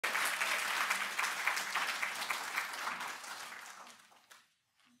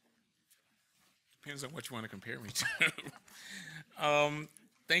Depends on what you want to compare me to.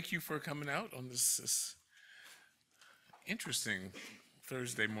 Thank you for coming out on this interesting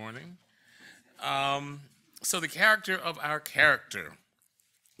Thursday morning. So the character of our character,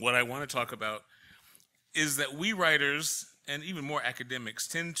 what I want to talk about is that we writers, and even more academics,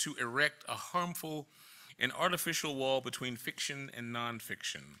 tend to erect a harmful and artificial wall between fiction and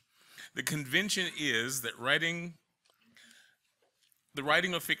nonfiction. The convention is that the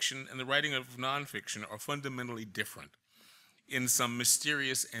writing of fiction and the writing of nonfiction are fundamentally different in some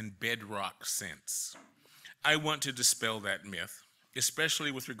mysterious and bedrock sense. I want to dispel that myth,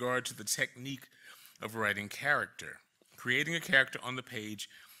 especially with regard to the technique of writing character. Creating a character on the page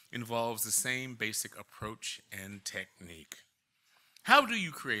involves the same basic approach and technique. How do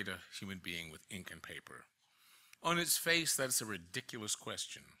you create a human being with ink and paper? On its face, that's a ridiculous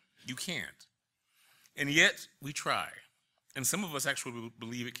question. You can't. And yet, we try. And some of us actually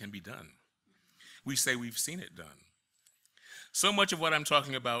believe it can be done. We say we've seen it done. So much of what I'm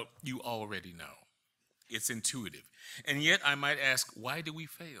talking about, you already know. It's intuitive. And yet, I might ask, why do we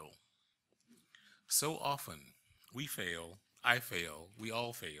fail? So often, we fail, I fail, we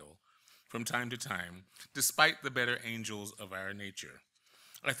all fail, from time to time, despite the better angels of our nature.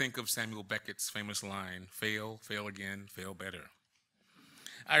 I think of Samuel Beckett's famous line, fail, fail again, fail better.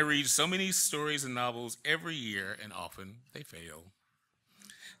 I read so many stories and novels every year, and often they fail.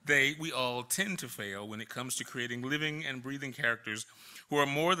 We all tend to fail when it comes to creating living and breathing characters who are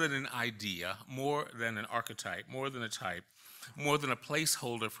more than an idea, more than an archetype, more than a type, more than a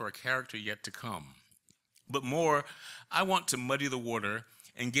placeholder for a character yet to come. But more, I want to muddy the water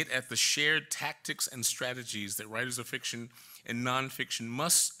and get at the shared tactics and strategies that writers of fiction and nonfiction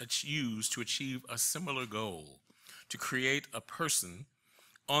must use to achieve a similar goal, to create a person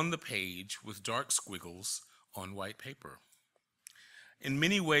on the page with dark squiggles on white paper. In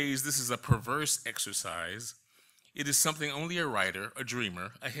many ways, this is a perverse exercise. It is something only a writer, a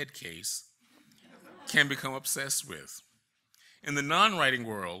dreamer, a head case can become obsessed with. In the non-writing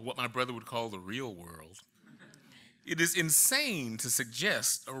world, what my brother would call the real world, it is insane to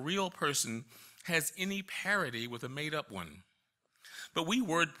suggest a real person has any parity with a made-up one. But we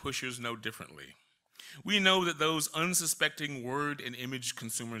word pushers know differently. We know that those unsuspecting word and image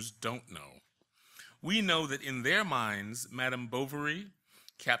consumers don't know. We know that in their minds, Madame Bovary,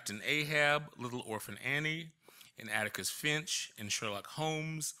 Captain Ahab, Little Orphan Annie, and Atticus Finch, and Sherlock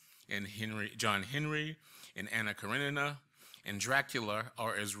Holmes, and John Henry, and Anna Karenina, and Dracula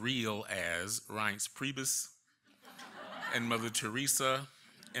are as real as Reince Priebus, and Mother Teresa,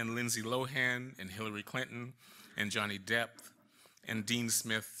 and Lindsay Lohan, and Hillary Clinton, and Johnny Depp, and Dean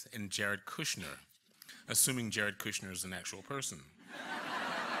Smith, and Jared Kushner, assuming Jared Kushner is an actual person.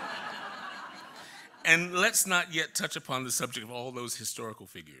 And let's not yet touch upon the subject of all those historical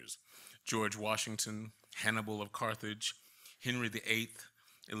figures: George Washington, Hannibal of Carthage, Henry VIII,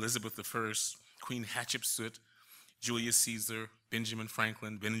 Elizabeth I, Queen Hatshepsut, Julius Caesar, Benjamin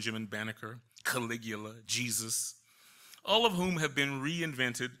Franklin, Benjamin Banneker, Caligula, Jesus, all of whom have been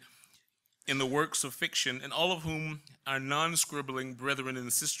reinvented in the works of fiction, and all of whom our non-scribbling brethren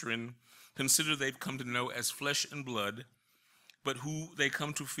and sisterin consider they've come to know as flesh and blood, but who they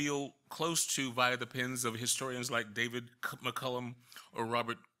come to feel close to via the pens of historians like David McCullum or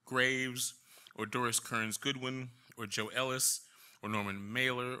Robert Graves or Doris Kearns Goodwin or Joe Ellis or Norman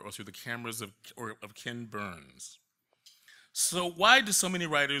Mailer, or through the cameras of Ken Burns. So why do so many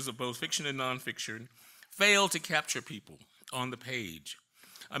writers of both fiction and nonfiction fail to capture people on the page?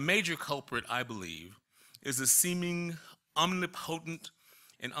 A major culprit, I believe, is a seeming omnipotent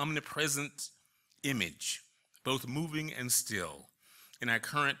and omnipresent image, both moving and still, in our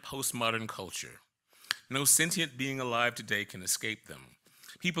current postmodern culture. No sentient being alive today can escape them.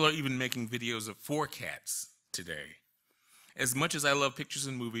 People are even making videos of 4 cats today. As much as I love pictures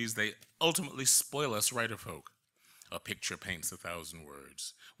and movies, they ultimately spoil us writer folk. A picture paints 1,000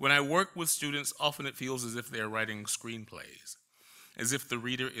 words. When I work with students, often it feels as if they are writing screenplays, as if the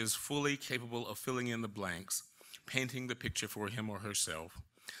reader is fully capable of filling in the blanks, painting the picture for him or herself.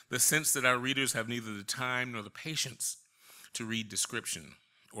 The sense that our readers have neither the time nor the patience to read description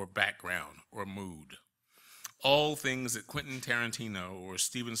or background or mood. All things that Quentin Tarantino or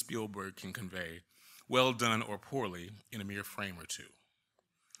Steven Spielberg can convey, well done or poorly, in a mere frame or two.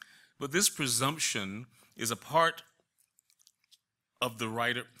 But this presumption is a part of the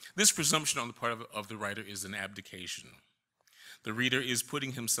writer. This presumption on the part of the writer is an abdication. The reader is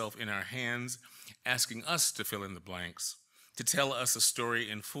putting himself in our hands, asking us to fill in the blanks, to tell us a story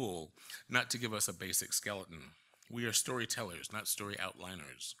in full, not to give us a basic skeleton. We are storytellers, not story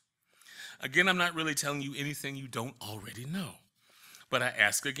outliners. Again, I'm not really telling you anything you don't already know. But I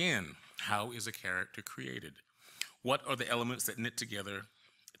ask again, How is a character created? What are the elements that knit together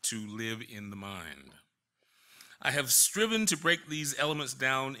to live in the mind? I have striven to break these elements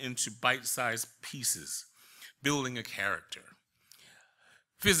down into bite-sized pieces, building a character.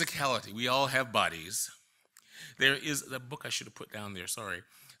 Physicality. We all have bodies. There is the book I should have put down there, sorry.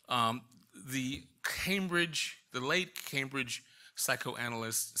 The late Cambridge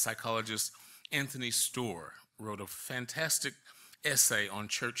psychologist Anthony Storr wrote a fantastic essay on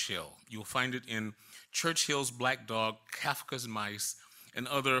Churchill. You'll find it in Churchill's Black Dog, Kafka's Mice, and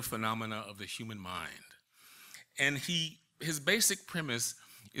Other Phenomena of the Human Mind. And his basic premise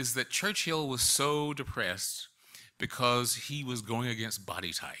is that Churchill was so depressed because he was going against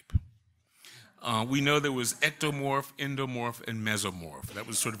body type. We know there was ectomorph, endomorph, and mesomorph. That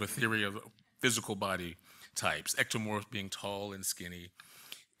was sort of a theory of physical body types. Ectomorph being tall and skinny,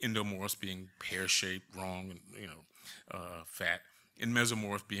 endomorphs being pear-shaped, wrong, and fat, and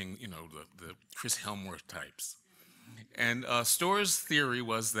mesomorph being, the Chris Helmworth types. And Storr's theory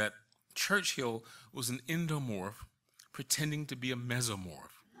was that Churchill was an endomorph pretending to be a mesomorph.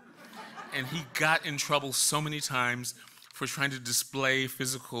 And he got in trouble so many times for trying to display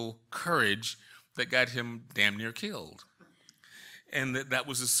physical courage that got him damn near killed. And that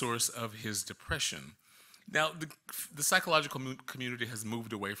was the source of his depression. Now, the psychological community has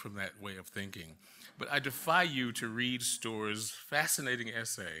moved away from that way of thinking, but I defy you to read Storr's fascinating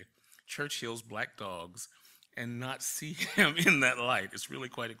essay, Churchill's Black Dogs, and not see him in that light. It's really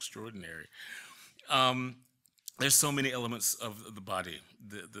quite extraordinary. There's so many elements of the body,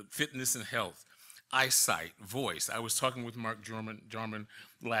 the fitness and health, eyesight, voice. I was talking with Mark Jarman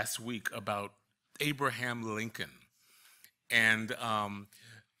last week about Abraham Lincoln. And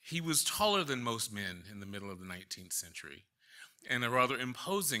he was taller than most men in the middle of the 19th century and a rather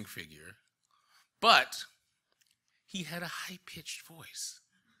imposing figure, but he had a high-pitched voice.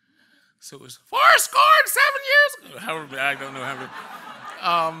 So it was 4 score and 7 years, however, I don't know how to,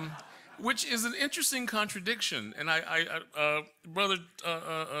 which is an interesting contradiction. And brother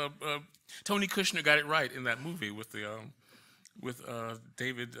Tony Kushner got it right in that movie with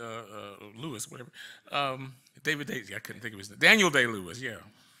David Lewis, whatever. David Day, I couldn't think of his name. Daniel Day-Lewis, yeah.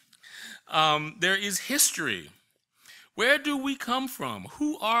 There is history. Where do we come from?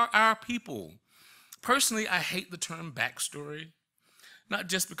 Who are our people? Personally, I hate the term backstory, not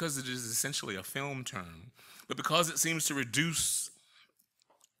just because it is essentially a film term, but because it seems to reduce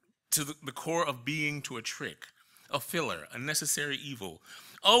to the core of being to a trick, a filler, a necessary evil.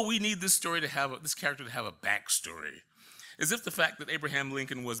 Oh, we need this story to have this character to have a backstory. As if the fact that Abraham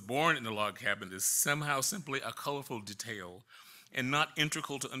Lincoln was born in a log cabin is somehow simply a colorful detail and not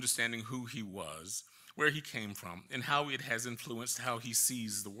integral to understanding who he was, where he came from, and how it has influenced how he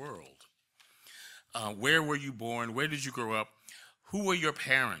sees the world. Where were you born? Where did you grow up? Who were your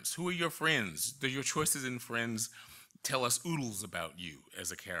parents? Who are your friends? Do your choices in friends tell us oodles about you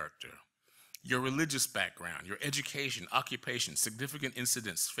as a character? Your religious background, your education, occupation, significant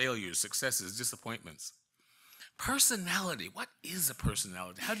incidents, failures, successes, disappointments. Personality. What is a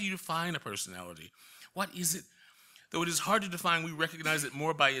personality? How do you define a personality? What is it? Though it is hard to define, we recognize it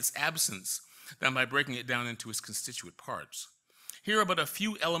more by its absence than by breaking it down into its constituent parts. Here are but a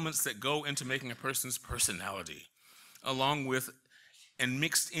few elements that go into making a person's personality, along with and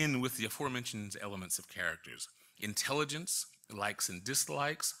mixed in with the aforementioned elements of characters: intelligence, likes and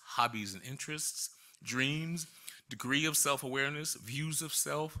dislikes, hobbies and interests, dreams, degree of self-awareness, views of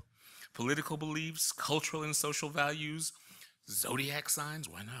self, political beliefs, cultural and social values, zodiac signs,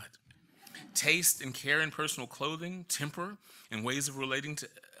 why not? Taste and care in personal clothing, temper, and ways of relating to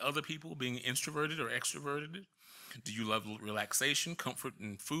other people, being introverted or extroverted. Do you love relaxation, comfort,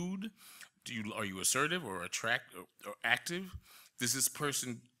 and food? Are you assertive or active? Is this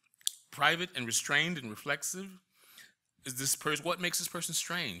person private and restrained and reflexive? What makes this person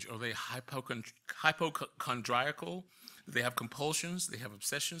strange? Are they hypochondriacal? Do they have compulsions? Do they have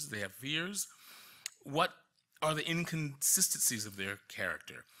obsessions? Do they have fears? What are the inconsistencies of their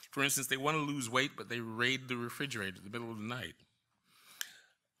character? For instance, they want to lose weight, but they raid the refrigerator in the middle of the night.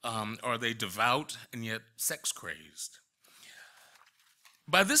 Are they devout and yet sex-crazed?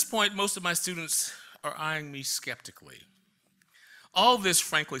 By this point, most of my students are eyeing me skeptically. All this,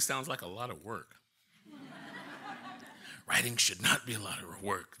 frankly, sounds like a lot of work. Writing should not be a lot of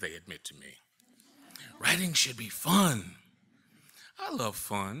work, they admit to me. Writing should be fun. I love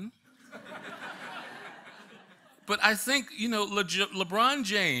fun. But I think, LeBron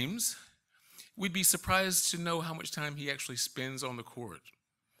James, we'd be surprised to know how much time he actually spends on the court.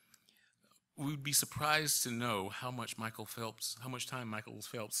 We'd be surprised to know how much time Michael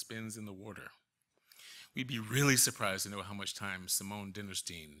Phelps spends in the water. we'd be really surprised to know how much time Simone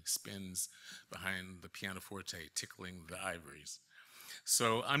Dinnerstein spends behind the pianoforte tickling the ivories.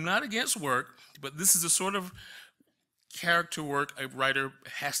 So I'm not against work, but this is the sort of character work a writer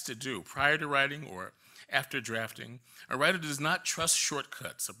has to do prior to writing or after drafting. A writer does not trust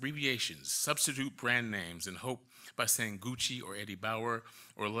shortcuts, abbreviations, substitute brand names, and hope by saying Gucci or Eddie Bauer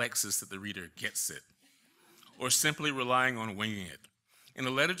or Lexus that the reader gets it, or simply relying on winging it. In a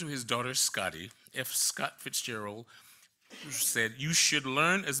letter to his daughter Scotty, F. Scott Fitzgerald said, "You should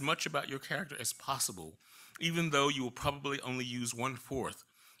learn as much about your character as possible, even though you will probably only use 1/4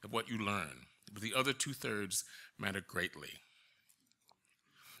 of what you learn, but the other 2/3 matter greatly."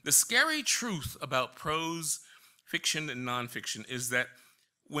 The scary truth about prose, fiction, and nonfiction is that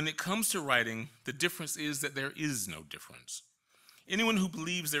when it comes to writing, the difference is that there is no difference. Anyone who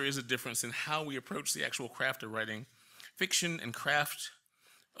believes there is a difference in how we approach the actual craft of writing, fiction and craft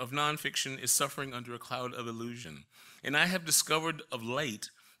of nonfiction, is suffering under a cloud of illusion. And I have discovered of late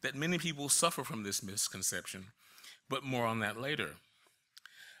that many people suffer from this misconception, but more on that later.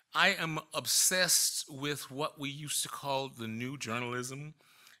 I am obsessed with what we used to call the new journalism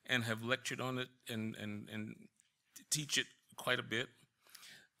and have lectured on it and teach it quite a bit.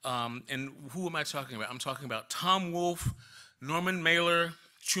 And who am I talking about? I'm talking about Tom Wolfe, Norman Mailer,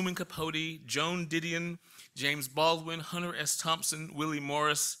 Truman Capote, Joan Didion, James Baldwin, Hunter S. Thompson, Willie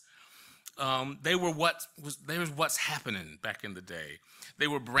Morris. They were what's happening back in the day. They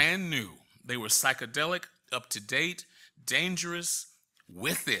were brand new. They were psychedelic, up to date, dangerous,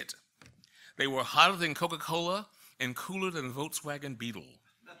 with it. They were hotter than Coca-Cola and cooler than Volkswagen Beetle.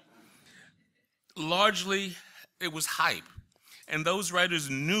 Largely, it was hype, and those writers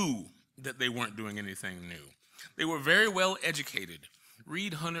knew that they weren't doing anything new. They were very well educated.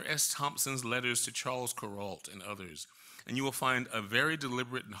 Read Hunter S. Thompson's letters to Charles Kuralt and others, and you will find a very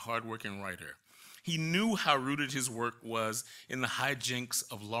deliberate and hardworking writer. He knew how rooted his work was in the hijinks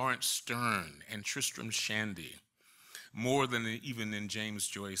of Lawrence Sterne and Tristram Shandy, more than even in James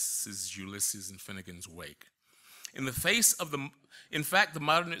Joyce's Ulysses and Finnegan's Wake. In fact, the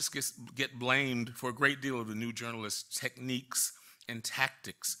modernists get blamed for a great deal of the new journalists' techniques and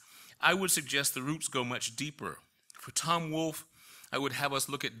tactics. I would suggest the roots go much deeper. For Tom Wolfe, I would have us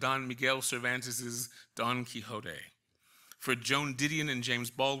look at Don Miguel Cervantes' Don Quixote. For Joan Didion and James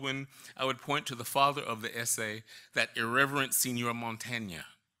Baldwin, I would point to the father of the essay, that irreverent Senor Montaigne.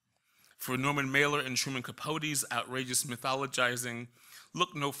 For Norman Mailer and Truman Capote's outrageous mythologizing,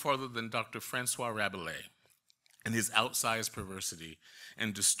 look no farther than Dr. Francois Rabelais and his outsized perversity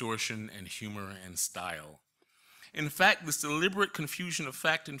and distortion and humor and style. In fact, this deliberate confusion of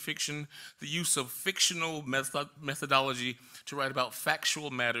fact and fiction, the use of fictional methodology to write about factual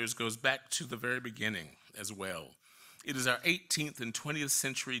matters, goes back to the very beginning as well. It is our 18th and 20th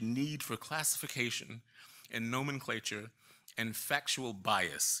century need for classification and nomenclature and factual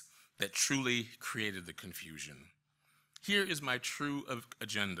bias that truly created the confusion. Here is my true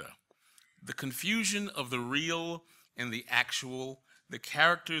agenda. The confusion of the real and the actual, the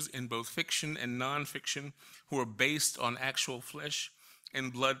characters in both fiction and nonfiction who are based on actual flesh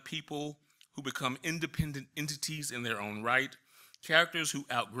and blood people who become independent entities in their own right, characters who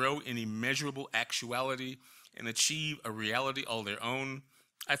outgrow any measurable actuality and achieve a reality all their own.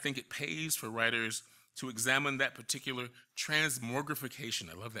 I think it pays for writers to examine that particular transmogrification.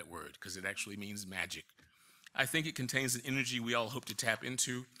 I love that word because it actually means magic. I think it contains an energy we all hope to tap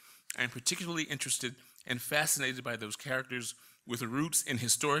into. I am particularly interested and fascinated by those characters with roots in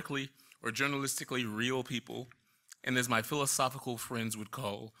historically or journalistically real people, and as my philosophical friends would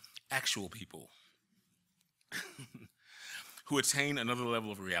call, actual people, who attain another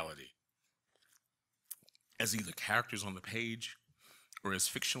level of reality, as either characters on the page or as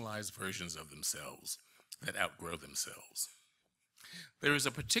fictionalized versions of themselves that outgrow themselves. There is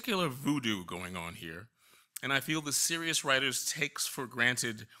a particular voodoo going on here, and I feel the serious writers takes for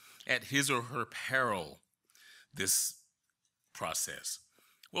granted at his or her peril this process.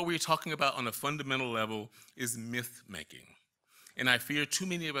 What we're talking about on a fundamental level is myth making. And I fear too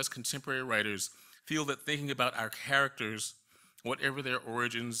many of us contemporary writers feel that thinking about our characters, whatever their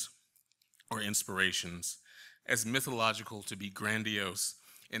origins or inspirations, as mythological to be grandiose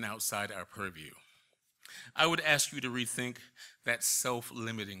and outside our purview. I would ask you to rethink that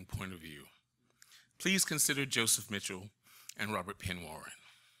self-limiting point of view. Please consider Joseph Mitchell and Robert Penn Warren.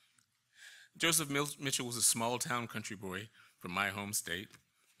 Joseph Mitchell was a small-town country boy from my home state,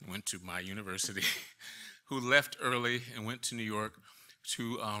 went to my university, who left early and went to New York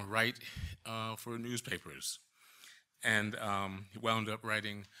to write for newspapers. And he wound up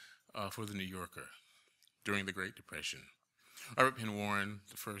writing for the New Yorker during the Great Depression. Robert Penn Warren,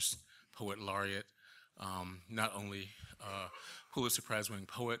 the first poet laureate not only Pulitzer Prize-winning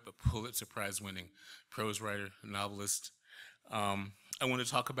poet, but Pulitzer Prize-winning prose writer, novelist. I want to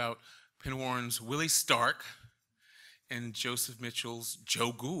talk about Penn Warren's Willie Stark and Joseph Mitchell's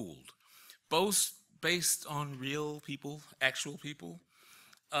Joe Gould, both based on real people, actual people.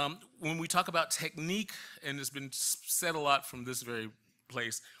 When we talk about technique, and it's been said a lot from this very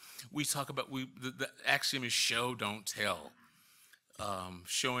place, we talk about the axiom is show, don't tell.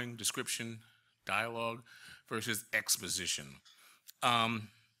 Showing, description, dialogue versus exposition. And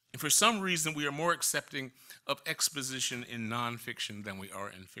for some reason, we are more accepting of exposition in nonfiction than we are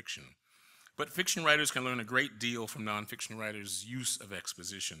in fiction. But fiction writers can learn a great deal from nonfiction writers' use of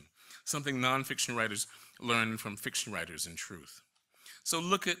exposition, something nonfiction writers learn from fiction writers in truth. So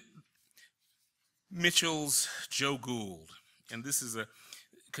look at Mitchell's Joe Gould, and this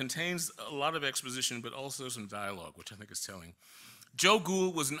contains a lot of exposition, but also some dialogue, which I think is telling. Joe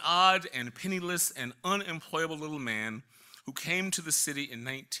Gould was an odd and penniless and unemployable little man who came to the city in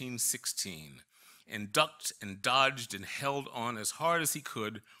 1916 and ducked and dodged and held on as hard as he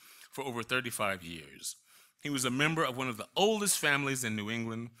could for over 35 years. He was a member of one of the oldest families in New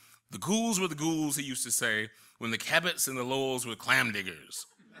England. The Goulds were the Goulds, he used to say, when the Cabots and the Lowells were clam diggers.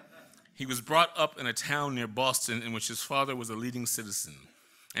 He was brought up in a town near Boston in which his father was a leading citizen,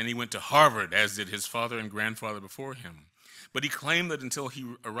 and he went to Harvard, as did his father and grandfather before him. But he claimed that until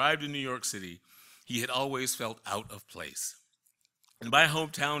he arrived in New York City, he had always felt out of place. In my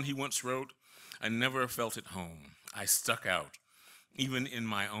hometown, he once wrote, "I never felt at home. I stuck out. Even in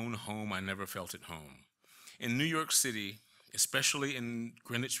my own home, I never felt at home." In New York City, especially in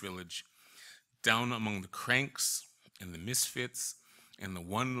Greenwich Village, down among the cranks and the misfits and the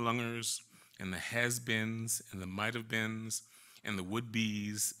one-lungers and the has-beens and the might-have-beens and the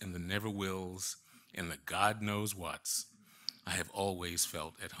would-be's and the never-wills and the God-knows-whats, I have always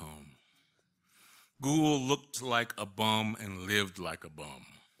felt at home. Gould looked like a bum and lived like a bum.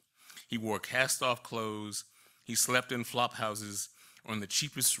 He wore cast-off clothes. He slept in flop houses or in the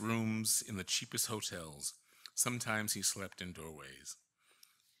cheapest rooms in the cheapest hotels. Sometimes he slept in doorways.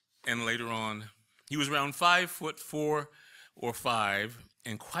 And later on, he was around 5'4" or 5"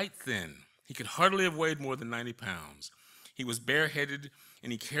 and quite thin. He could hardly have weighed more than 90 pounds. He was bareheaded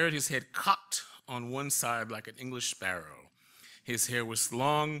and he carried his head cocked on one side like an English sparrow. His hair was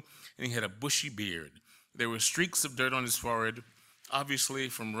long and he had a bushy beard. There were streaks of dirt on his forehead, obviously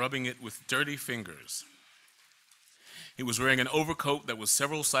from rubbing it with dirty fingers. He was wearing an overcoat that was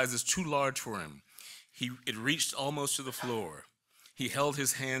several sizes too large for him. It reached almost to the floor. He held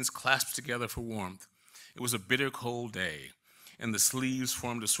his hands clasped together for warmth. It was a bitter cold day, and the sleeves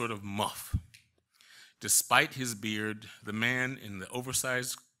formed a sort of muff. Despite his beard, the man in the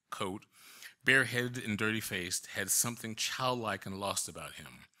oversized coat, bareheaded and dirty-faced, had something childlike and lost about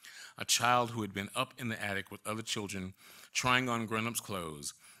him. A child who had been up in the attic with other children trying on grown-ups'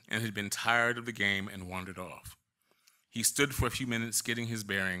 clothes and had been tired of the game and wandered off. He stood for a few minutes getting his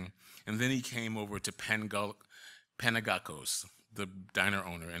bearing, and then he came over to Panagakos, the diner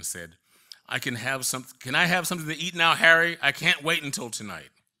owner, and said, Can I have something to eat now, Harry? I can't wait until tonight."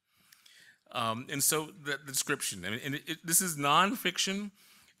 And so the description, this is nonfiction,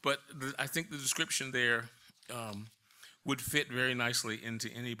 but I think the description there would fit very nicely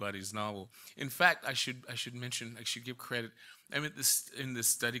into anybody's novel. In fact, I should give credit. I'm in this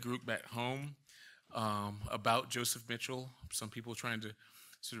study group back home about Joseph Mitchell. Some people trying to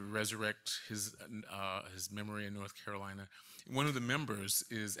sort of resurrect his memory in North Carolina. One of the members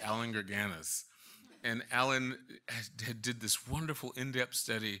is Alan Gerganis, and Alan did this wonderful in-depth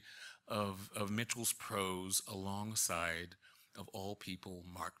study of Mitchell's prose alongside, of all people,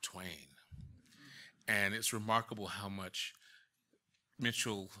 Mark Twain. And it's remarkable how much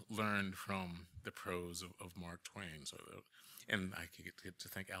Mitchell learned from the prose of Mark Twain. And I can get to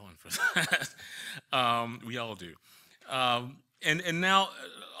thank Alan for that. We all do. And now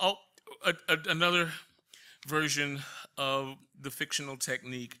another version of the fictional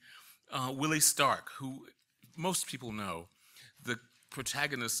technique, Willie Stark, who most people know, the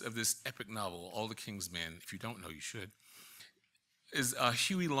protagonist of this epic novel, All the King's Men. If you don't know, you should. Is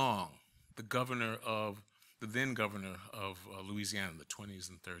Huey Long, the then governor of Louisiana in the 20s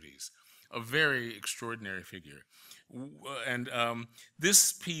and 30s, a very extraordinary figure. And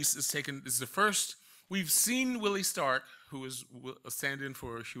this piece is the first. We've seen Willie Stark, who is a stand-in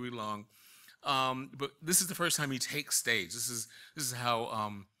for Huey Long, but this is the first time he takes stage. This is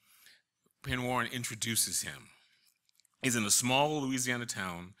how Penn Warren introduces him. He's in a small Louisiana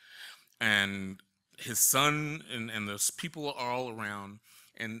town, and his son and the people are all around,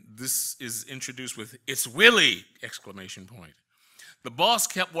 and this is introduced with, "It's Willie!" exclamation point. The boss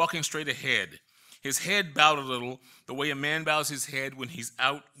kept walking straight ahead. His head bowed a little, the way a man bows his head when he's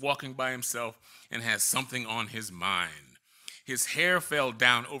out walking by himself and has something on his mind. His hair fell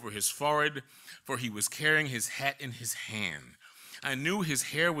down over his forehead, for he was carrying his hat in his hand. I knew his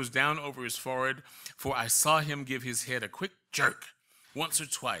hair was down over his forehead, for I saw him give his head a quick jerk, once or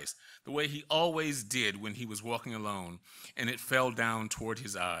twice, the way he always did when he was walking alone, and it fell down toward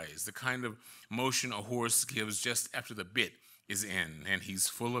his eyes, the kind of motion a horse gives just after the bit is in, and he's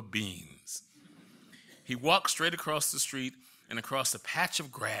full of beans. He walked straight across the street and across a patch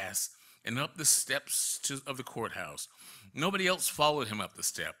of grass and up the steps of the courthouse. Nobody else followed him up the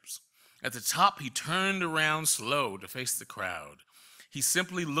steps. At the top, he turned around slow to face the crowd. He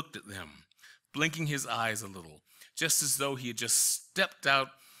simply looked at them, blinking his eyes a little, just as though he had just stepped out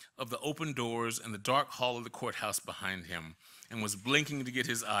of the open doors and the dark hall of the courthouse behind him and was blinking to get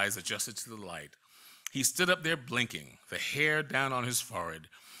his eyes adjusted to the light. He stood up there blinking, the hair down on his forehead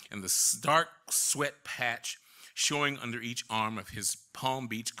and the dark sweat patch showing under each arm of his Palm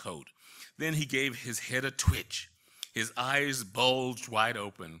Beach coat. Then he gave his head a twitch. His eyes bulged wide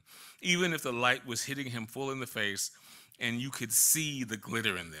open, even if the light was hitting him full in the face and you could see the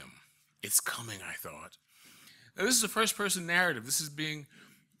glitter in them. It's coming, I thought. Now, this is a first-person narrative. This is being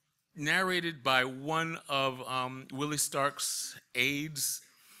narrated by one of Willie Stark's aides,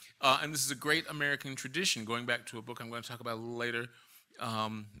 and this is a great American tradition, going back to a book I'm going to talk about a little later,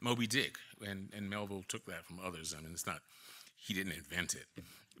 Moby Dick, and Melville took that from others. I mean, it's not, he didn't invent it.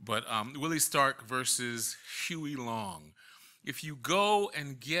 But Willie Stark versus Huey Long. If you go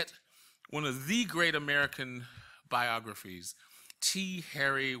and get one of the great American biographies, T.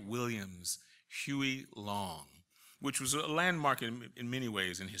 Harry Williams' Huey Long, which was a landmark in many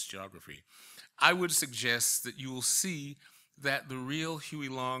ways in his geography, I would suggest that you will see that the real Huey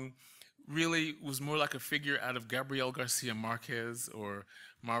Long really was more like a figure out of Gabriel Garcia Marquez or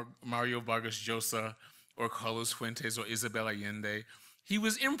Mario Vargas Llosa or Carlos Fuentes or Isabel Allende. He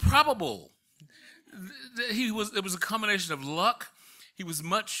was improbable. It was a combination of luck. He was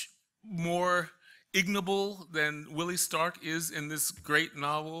much more ignoble than Willie Stark is in this great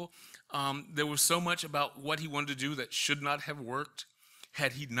novel. There was so much about what he wanted to do that should not have worked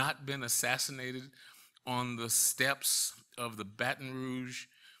had he not been assassinated on the steps of the Baton Rouge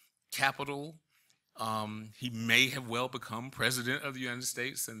Capitol. He may have well become president of the United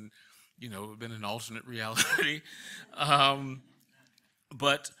States and, been an alternate reality.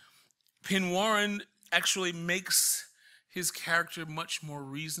 But Penwarren actually makes his character much more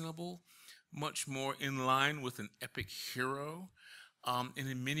reasonable, much more in line with an epic hero. And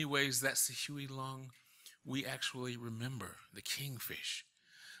in many ways, that's the Huey Long we actually remember, the kingfish.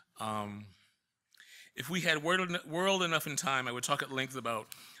 If we had world enough in time, I would talk at length about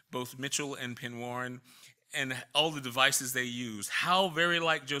both Mitchell and Penwarren and all the devices they use. How very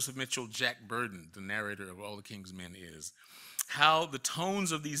like Joseph Mitchell, Jack Burden, the narrator of All the King's Men, is. How the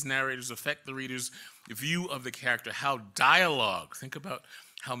tones of these narrators affect the reader's view of the character. How dialogue, think about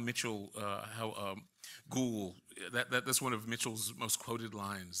how Mitchell, Gould, that's one of Mitchell's most quoted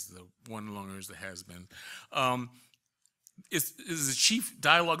lines, the one longer as the has been. Dialogue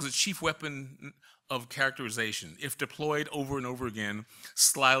is a chief weapon of characterization, if deployed over and over again,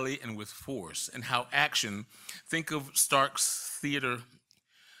 slyly and with force. And how action, think of Stark's theater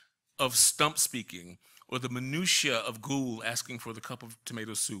of stump speaking, or the minutiae of Gould asking for the cup of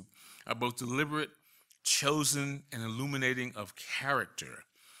tomato soup, are both deliberate, chosen, and illuminating of character.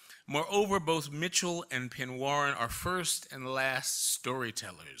 Moreover, both Mitchell and Penwarren are first and last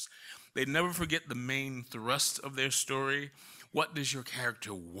storytellers. They never forget the main thrust of their story. What does your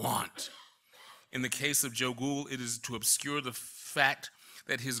character want? In the case of Joe Gould, it is to obscure the fact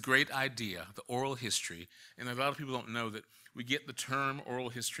that his great idea, the oral history, and a lot of people don't know that we get the term oral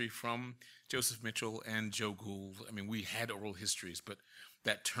history from Joseph Mitchell and Joe Gould. I mean, we had oral histories, but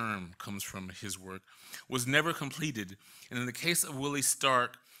that term comes from his work, was never completed. And in the case of Willie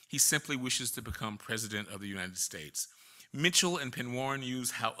Stark, he simply wishes to become president of the United States. Mitchell and Penwarren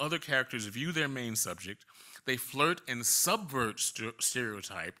use how other characters view their main subject. They flirt and subvert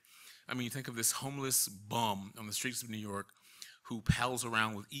stereotype. I mean, you think of this homeless bum on the streets of New York who pals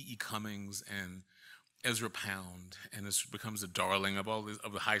around with E.E. Cummings and Ezra Pound, and this becomes a darling of all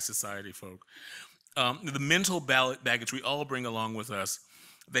of the high society folk. The mental baggage we all bring along with us.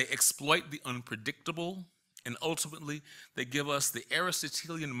 They exploit the unpredictable, and ultimately they give us the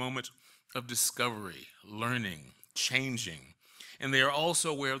Aristotelian moment of discovery, learning, changing. And they are also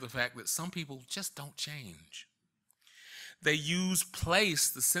aware of the fact that some people just don't change. They use place,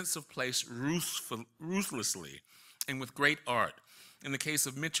 the sense of place, ruthlessly and with great art. In the case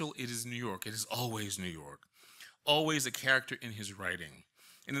of Mitchell, it is New York. It is always New York. Always a character in his writing.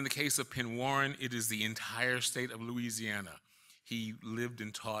 And in the case of Penn Warren, it is the entire state of Louisiana. He lived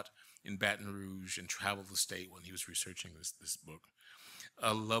and taught in Baton Rouge and traveled the state when he was researching this book.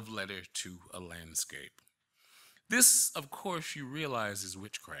 A love letter to a landscape. This, of course, you realize is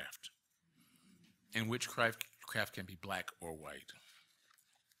witchcraft. And witchcraft can be black or white.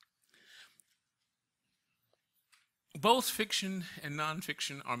 Both fiction and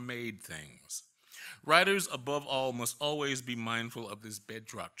nonfiction are made things. Writers, above all, must always be mindful of this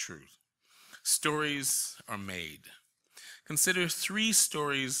bedrock truth. Stories are made. Consider three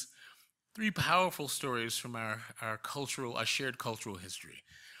powerful stories from our shared cultural history.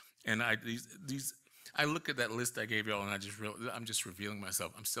 And I look at that list I gave y'all, and I'm just revealing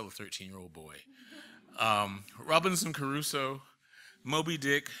myself. I'm still a 13-year-old boy. Robinson Crusoe, Moby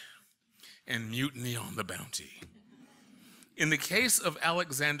Dick, and Mutiny on the Bounty. In the case of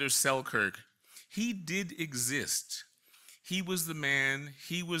Alexander Selkirk, he did exist. He was the man,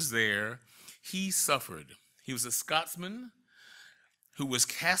 he was there, he suffered. He was a Scotsman who was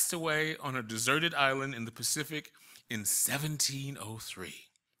cast away on a deserted island in the Pacific in 1703,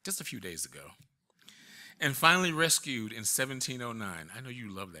 just a few days ago, and finally rescued in 1709. I know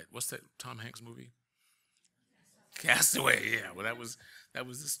you love that. What's that Tom Hanks movie? Castaway, yeah. Well, that was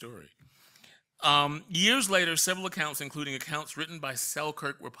the story. Years later, several accounts, including accounts written by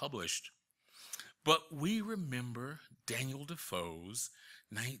Selkirk, were published. But we remember Daniel Defoe's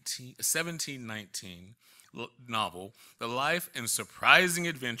 1719 novel, The Life and Surprising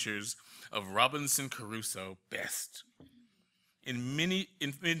Adventures of Robinson Crusoe, best.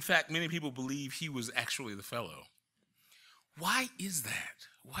 In fact, many people believe he was actually the fellow. Why is that?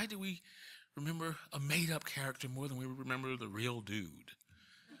 Why do we remember a made-up character more than we remember the real dude?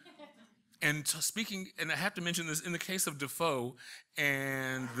 And and I have to mention this, in the case of Defoe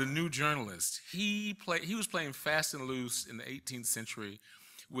and the New Journalist, he was playing fast and loose in the 18th century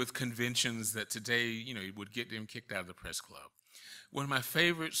with conventions that today, would get him kicked out of the press club. One of my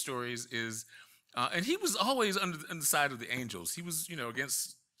favorite stories is, and he was always on the side of the angels. He was,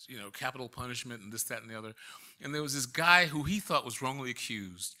 against, capital punishment and this, that, and the other. And there was this guy who he thought was wrongly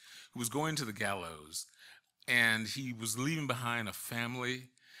accused, who was going to the gallows, and he was leaving behind a family.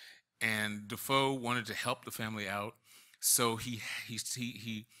 And Defoe wanted to help the family out, so he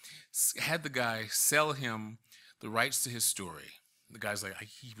had the guy sell him the rights to his story. The guy's like,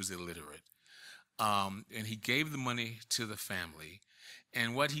 he was illiterate. And he gave the money to the family.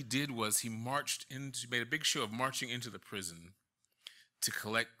 And what he did was he made a big show of marching into the prison to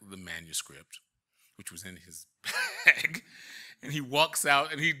collect the manuscript, which was in his bag. And he walks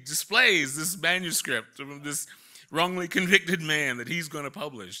out and he displays this manuscript of this wrongly convicted man that he's going to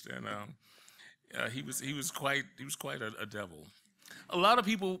publish, and he was quite a devil. A lot of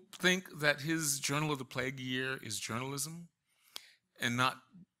people think that his Journal of the Plague Year is journalism, and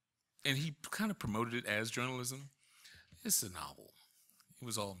he kind of promoted it as journalism. It's a novel. It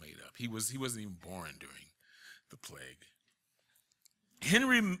was all made up. He wasn't even born during the plague.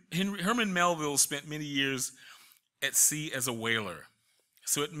 Herman Melville spent many years at sea as a whaler.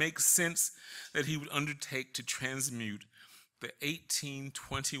 So it makes sense that he would undertake to transmute the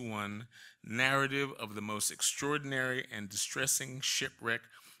 1821 narrative of the most extraordinary and distressing shipwreck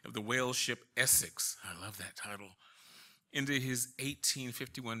of the whale ship Essex, I love that title, into his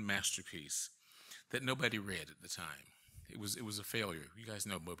 1851 masterpiece that nobody read at the time. It was a failure. You guys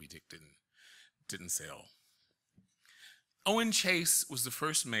know Moby Dick didn't sell. Owen Chase was the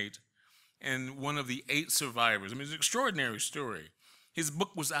first mate and one of the 8 survivors. I mean, it's an extraordinary story. His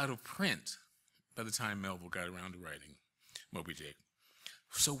book was out of print by the time Melville got around to writing Moby Dick.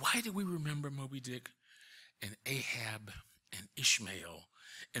 So why do we remember Moby Dick and Ahab and Ishmael,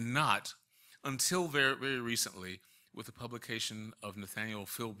 and not until very, very recently with the publication of Nathaniel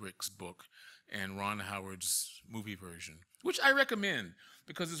Philbrick's book and Ron Howard's movie version, which I recommend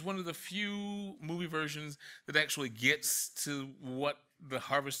because it's one of the few movie versions that actually gets to what the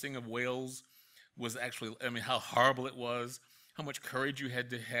harvesting of whales was actually, how horrible it was, how much courage you had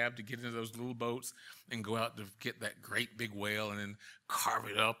to have to get into those little boats and go out to get that great big whale and then carve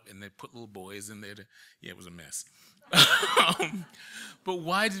it up, and they put little boys in there it was a mess. But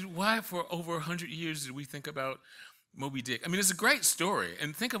why for over 100 years did we think about Moby Dick? It's a great story,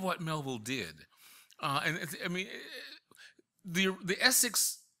 and think of what Melville did. The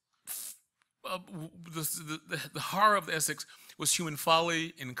Essex, the horror of the Essex was human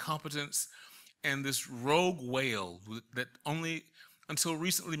folly, incompetence, and this rogue whale that only until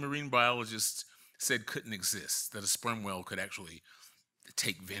recently marine biologists said couldn't exist, that a sperm whale could actually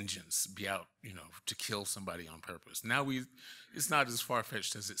take vengeance, be out, to kill somebody on purpose. Now it's not as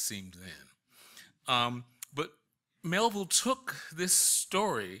far-fetched as it seemed then. But Melville took this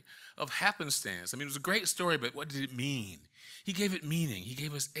story of happenstance. I mean, it was a great story, but what did it mean? He gave it meaning. He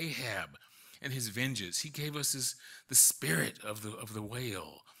gave us Ahab and his vengeance. He gave us the spirit of the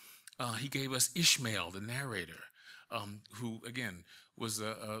whale. He gave us Ishmael, the narrator, who, again, was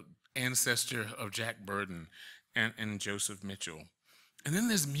a ancestor of Jack Burden and Joseph Mitchell. And then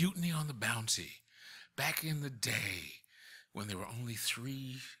there's Mutiny on the Bounty. Back in the day when there were only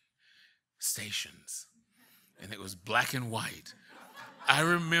 3 stations, and it was black and white. I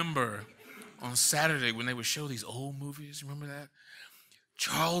remember on Saturday when they would show these old movies, remember that?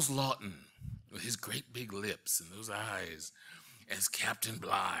 Charles Lawton with his great big lips and those eyes as Captain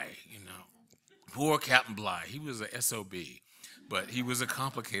Bligh, you know. Poor Captain Bligh. He was a SOB, but he was a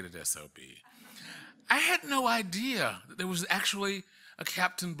complicated SOB. I had no idea that there was actually a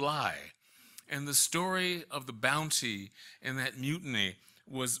Captain Bligh. And the story of the bounty and that mutiny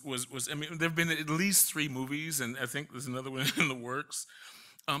was I mean, there have been at least 3 movies, and I think there's another one in the works.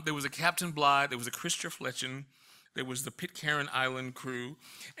 There was a Captain Bligh, there was a Christopher Fletchen, there was the Pitcairn Island crew.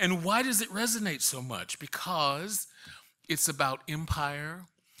 And why does it resonate so much? Because it's about empire,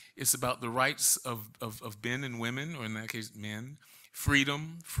 it's about the rights of men and women, or in that case, men,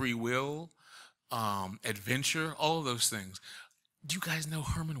 freedom, free will, adventure, all of those things. Do you guys know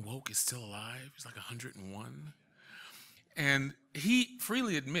Herman Wouk is still alive? He's like 101. And he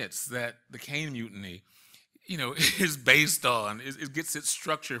freely admits that the Caine Mutiny, you know, is based on, it gets its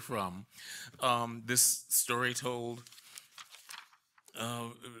structure from this story told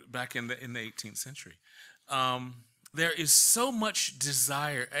back in the 18th century. There is so much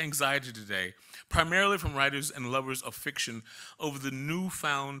anxiety today, primarily from writers and lovers of fiction, over the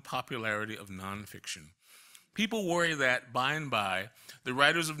newfound popularity of nonfiction. People worry that, by and by, the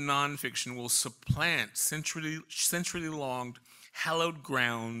writers of nonfiction will supplant century-long hallowed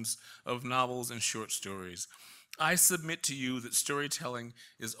grounds of novels and short stories. I submit to you that storytelling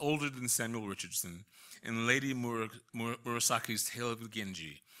is older than Samuel Richardson and Lady Murasaki's Tale of the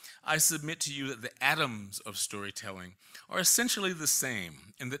Genji. I submit to you that the atoms of storytelling are essentially the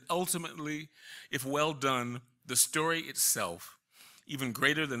same, and that ultimately, if well done, the story itself, even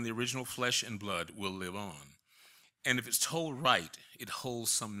greater than the original flesh and blood, will live on. And if it's told right, it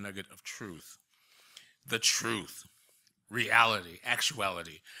holds some nugget of truth. The truth, reality,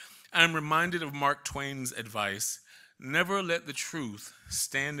 actuality. I'm reminded of Mark Twain's advice, never let the truth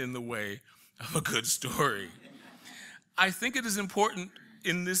stand in the way of a good story. I think it is important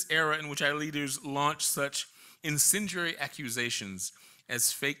in this era in which our leaders launch such incendiary accusations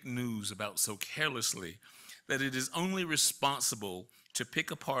as fake news about so carelessly that it is only responsible to pick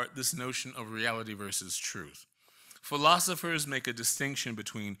apart this notion of reality versus truth. Philosophers make a distinction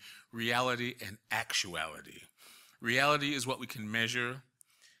between reality and actuality. Reality is what we can measure,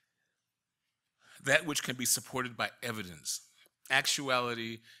 that which can be supported by evidence.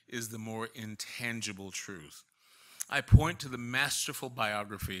 Actuality is the more intangible truth. I point to the masterful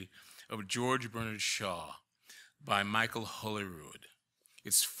biography of George Bernard Shaw by Michael Holyrood.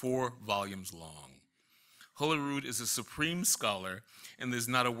 It's 4 volumes long. Holyrood is a supreme scholar, and there's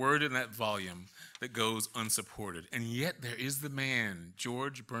not a word in that volume that goes unsupported. And yet there is the man,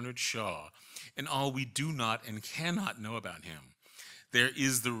 George Bernard Shaw, and all we do not and cannot know about him. There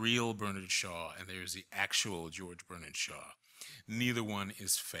is the real Bernard Shaw, and there is the actual George Bernard Shaw. Neither one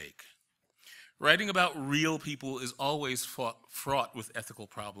is fake. Writing about real people is always fraught with ethical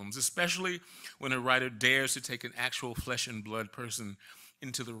problems, especially when a writer dares to take an actual flesh and blood person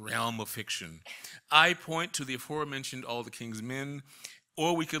into the realm of fiction. I point to the aforementioned All the King's Men,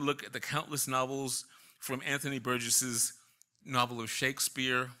 or we could look at the countless novels from Anthony Burgess's novel of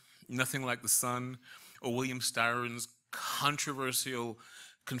Shakespeare, Nothing Like the Sun, or William Styron's controversial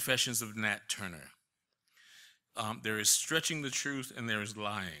Confessions of Nat Turner. There is stretching the truth and there is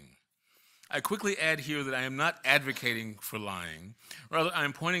lying. I quickly add here that I am not advocating for lying. Rather, I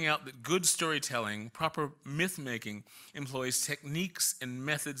am pointing out that good storytelling, proper myth-making, employs techniques and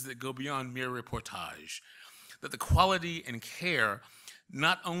methods that go beyond mere reportage. That the quality and care,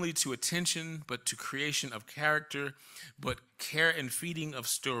 not only to attention, but to creation of character, but care and feeding of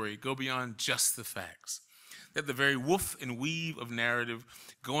story, go beyond just the facts. That the very woof and weave of narrative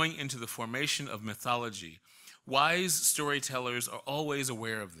going into the formation of mythology. Wise storytellers are always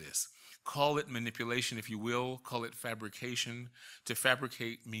aware of this. Call it manipulation, if you will. Call it fabrication. To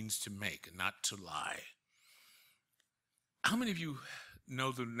fabricate means to make, not to lie. How many of you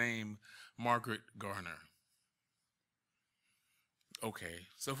know the name Margaret Garner? Okay,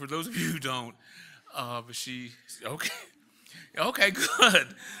 so for those of you who don't, okay, good.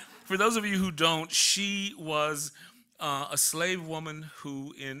 For those of you who don't, she was a slave woman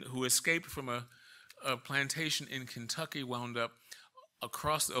who escaped from a plantation in Kentucky wound up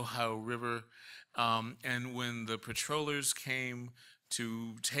across the Ohio River, and when the patrollers came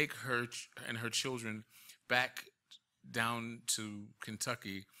to take her and her children back down to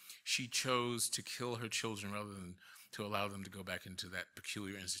Kentucky, she chose to kill her children rather than to allow them to go back into that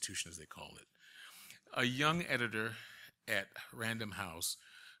peculiar institution, as they call it. A young editor at Random House,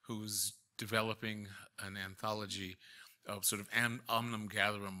 who's developing an anthology of sort of omnum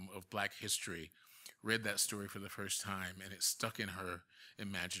gatherum of Black history, read that story for the first time, and it stuck in her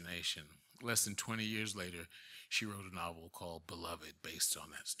imagination. Less than 20 years later, she wrote a novel called Beloved, based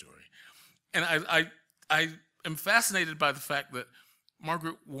on that story. And I am fascinated by the fact that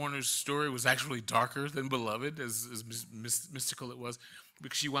Margaret Warner's story was actually darker than Beloved, as mystical it was,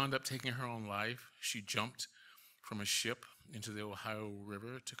 because she wound up taking her own life. She jumped from a ship into the Ohio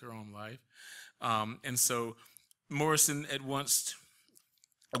River, took her own life. And so Morrison at once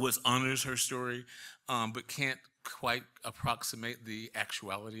honors her story, but can't quite approximate the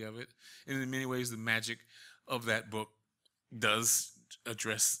actuality of it. And in many ways, the magic of that book does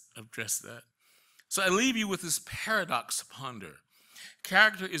address that. So I leave you with this paradox to ponder.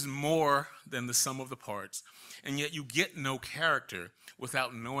 Character is more than the sum of the parts, and yet you get no character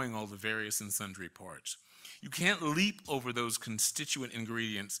without knowing all the various and sundry parts. You can't leap over those constituent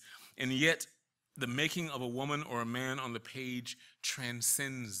ingredients, and yet the making of a woman or a man on the page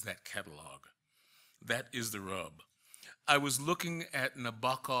transcends that catalog. That is the rub. I was looking at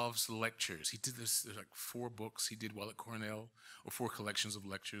Nabokov's lectures. He did this, there's like 4 books he did while at Cornell, or 4 collections of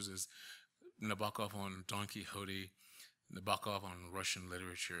lectures. There's Nabokov on Don Quixote, Nabokov on Russian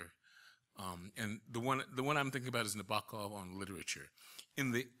literature, and the one I'm thinking about is Nabokov on literature.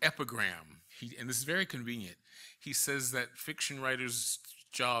 In the epigram, and this is very convenient, he says that fiction writers'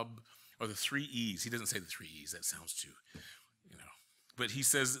 job are the 3 E's. He doesn't say the 3 E's, that sounds too, but he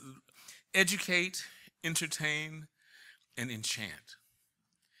says educate, entertain, and enchant.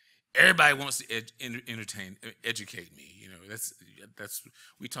 Everybody wants to educate me. That's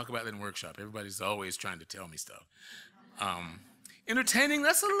we talk about that in workshop. Everybody's always trying to tell me stuff. Entertaining,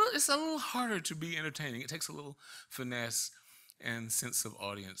 it's a little harder to be entertaining. It takes a little finesse and sense of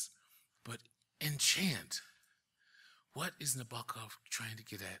audience. But enchant, what is Nabokov trying to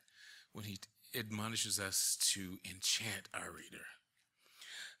get at when he admonishes us to enchant our reader?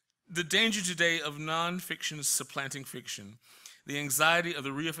 The danger today of nonfiction supplanting fiction, the anxiety of the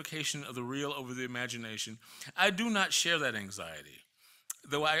reification of the real over the imagination, I do not share that anxiety.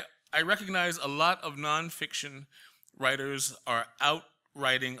 Though I recognize a lot of nonfiction writers are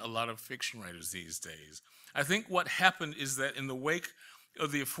outwriting a lot of fiction writers these days. I think what happened is that in the wake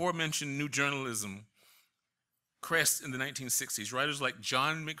of the aforementioned new journalism crest in the 1960s, writers like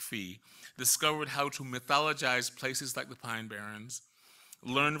John McPhee discovered how to mythologize places like the Pine Barrens,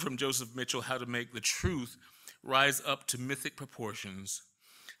 learned from Joseph Mitchell how to make the truth rise up to mythic proportions,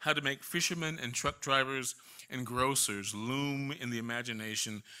 how to make fishermen and truck drivers and grocers loom in the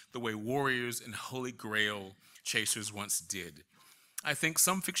imagination the way warriors and holy grail chasers once did. I think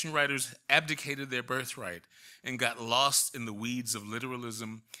some fiction writers abdicated their birthright and got lost in the weeds of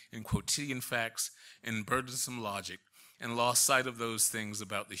literalism and quotidian facts and burdensome logic, and lost sight of those things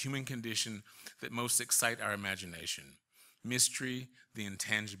about the human condition that most excite our imagination. Mystery, the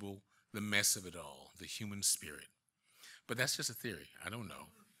intangible, the mess of it all, the human spirit. But that's just a theory. I don't know.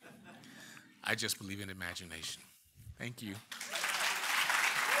 I just believe in imagination. Thank you.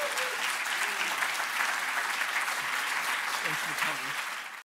 Thanks for coming.